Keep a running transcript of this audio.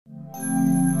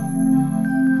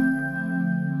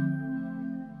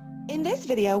In this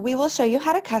video, we will show you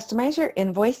how to customize your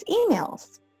invoice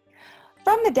emails.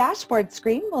 From the dashboard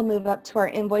screen, we'll move up to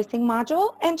our invoicing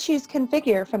module and choose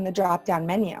Configure from the drop-down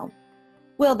menu.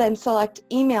 We'll then select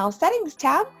Email Settings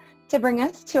tab to bring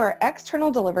us to our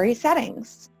external delivery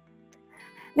settings.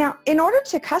 Now, in order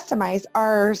to customize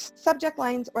our subject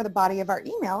lines or the body of our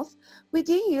emails, we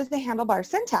do use the handlebar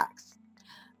syntax.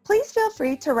 Please feel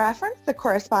free to reference the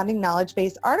corresponding knowledge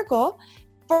base article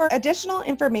for additional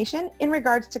information in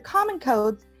regards to common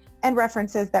codes and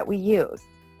references that we use.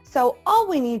 So all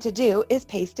we need to do is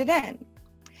paste it in.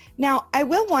 Now, I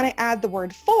will want to add the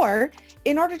word "for"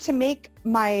 in order to make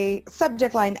my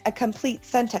subject line a complete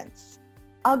sentence.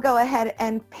 I'll go ahead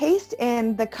and paste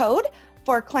in the code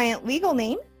for client legal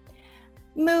name,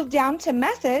 move down to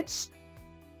message,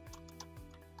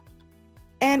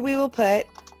 and we will put,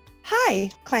 "Hi,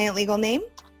 client legal name,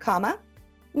 comma."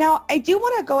 Now, I do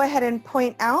want to go ahead and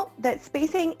point out that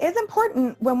spacing is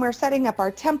important when we're setting up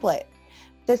our template.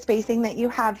 The spacing that you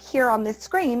have here on this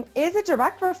screen is a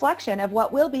direct reflection of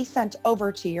what will be sent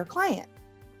over to your client.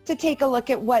 To take a look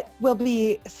at what will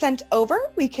be sent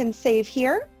over, we can save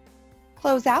here,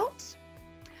 close out.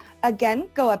 Again,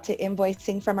 go up to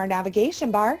Invoicing from our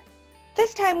navigation bar.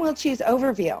 This time we'll choose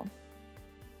Overview.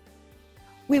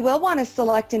 We will want to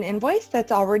select an invoice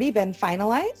that's already been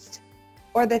finalized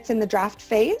or that's in the draft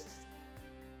phase.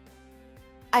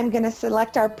 I'm going to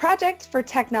select our project for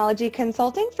technology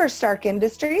consulting for Stark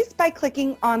Industries by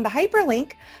clicking on the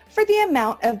hyperlink for the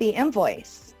amount of the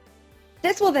invoice.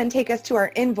 This will then take us to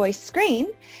our invoice screen,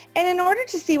 and in order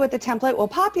to see what the template will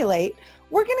populate,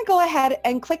 we're going to go ahead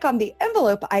and click on the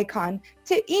envelope icon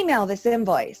to email this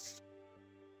invoice.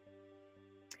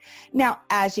 Now,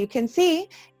 as you can see,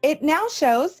 it now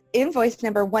shows invoice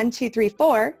number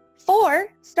 1234 for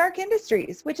Stark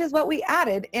Industries, which is what we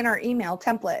added in our email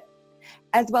template,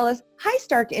 as well as Hi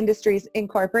Stark Industries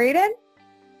Incorporated.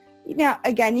 Now,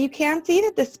 again, you can see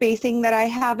that the spacing that I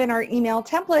have in our email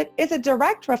template is a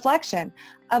direct reflection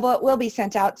of what will be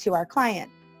sent out to our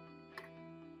client.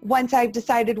 Once I've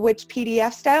decided which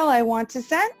PDF style I want to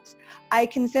send, I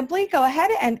can simply go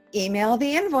ahead and email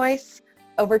the invoice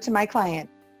over to my client.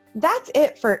 That's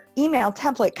it for email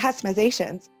template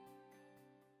customizations.